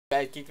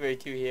guys,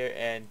 Geek32 here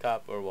and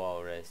Cop or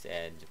Walrus,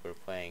 and we're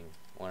playing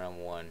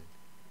one-on-one,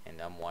 and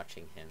I'm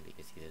watching him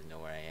because he doesn't know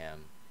where I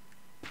am.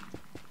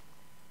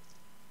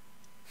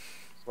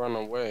 Run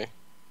away.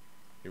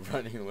 You're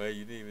running away,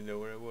 you didn't even know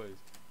where I was.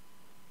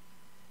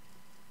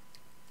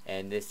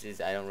 And this is,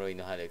 I don't really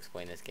know how to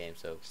explain this game,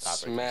 so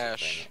Copper can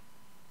explain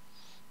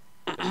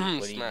it.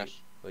 What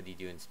Smash. What do you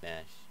do in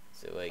Smash?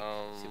 So like,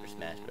 Super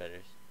Smash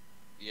Brothers?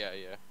 Yeah,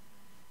 yeah.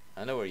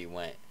 I don't know where you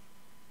went.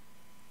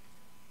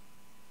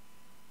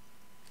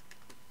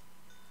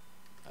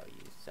 Oh,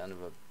 you son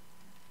of a...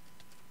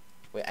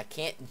 Wait, I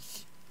can't...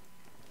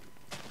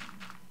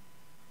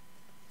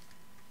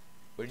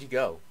 Where'd you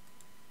go?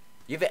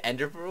 You have an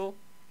ender pearl?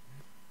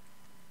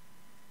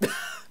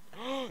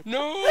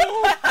 No!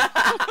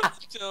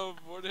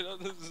 Teleported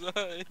on the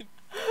side.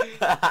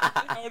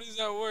 How does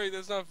that work?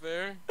 That's not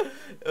fair.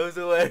 That was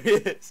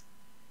hilarious.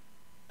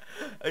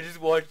 I just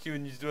watched you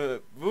and you just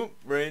went whoop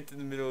right into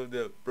the middle of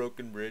the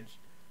broken bridge.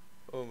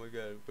 Oh my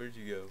god, where'd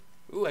you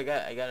go? Ooh, I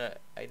got an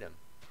item.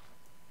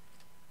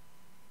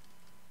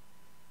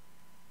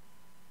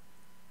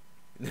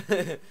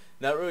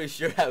 Not really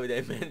sure how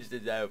they managed to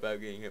die without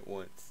getting hit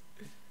once.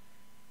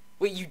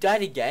 Wait, you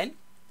died again?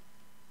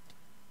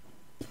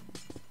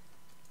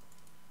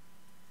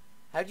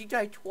 How'd you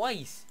die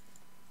twice?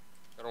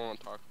 I don't want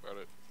to talk about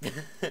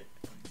it.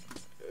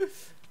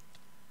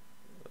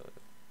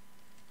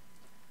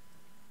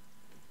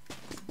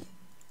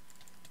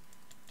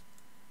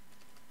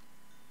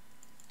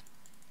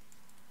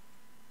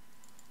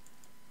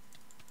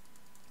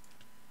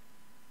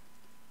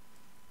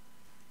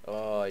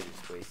 Oh, I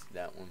just wasted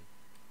that one.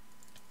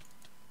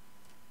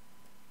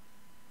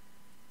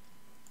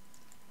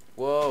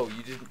 Whoa,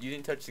 you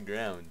didn't touch the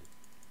ground.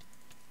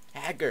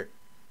 Hacker!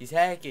 He's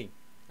hacking!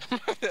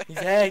 He's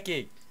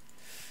hacking!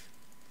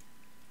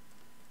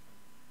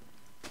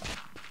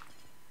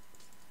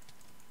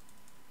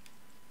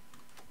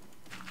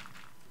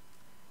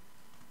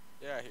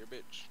 Yeah, here,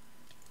 bitch.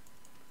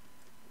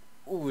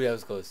 Ooh, that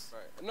was close.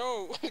 Right.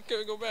 No!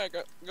 Go back.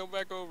 Go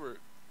back over.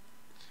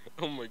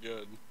 Oh my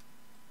god.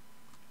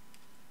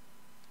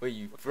 Wait,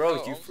 you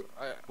froze.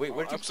 Oh, Wait,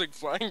 where'd you? I was like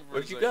flying for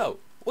Where'd a you second. go?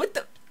 What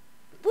the?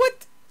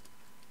 What?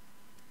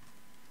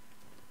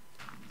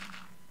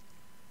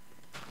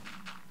 How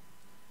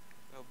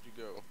helped you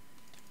go?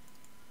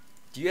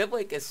 Do you have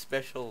like a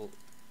special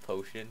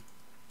potion?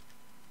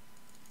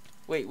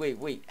 Wait.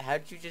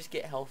 How'd you just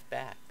get health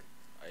back?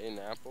 I ate an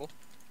apple.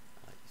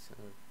 Oh, you son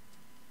of...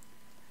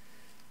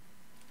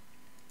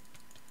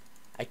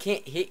 I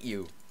can't hit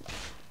you.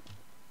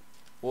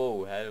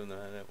 Whoa, I don't know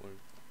how that works.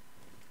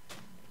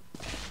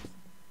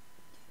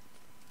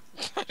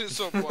 I just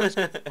saw blocks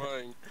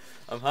flying.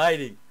 I'm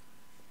hiding.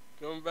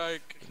 Come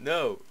back.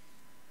 No.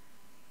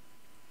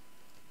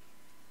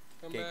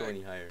 Come Can't back. go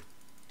any higher.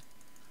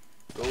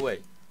 Go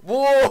away.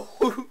 Whoa!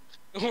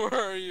 Where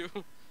are you?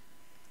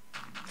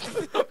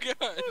 Oh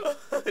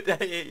god. Did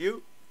I hit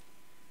you?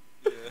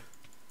 Yeah.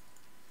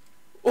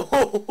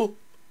 Oh!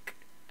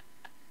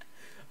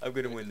 I'm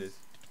gonna win this.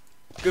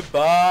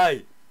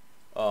 Goodbye!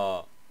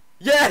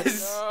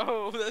 Yes!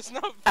 No, that's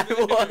not I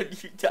fair. won!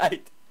 You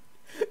died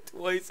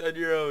twice on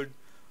your own.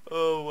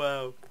 Oh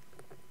wow.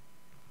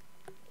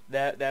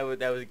 That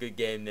was a good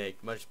game,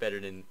 Nick. Much better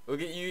than... We'll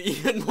get you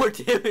even more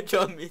damage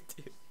on me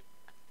too.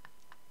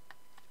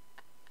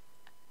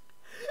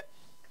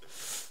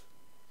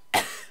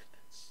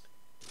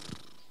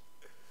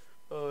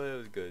 Oh, that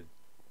was good.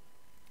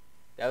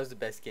 That was the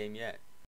best game yet.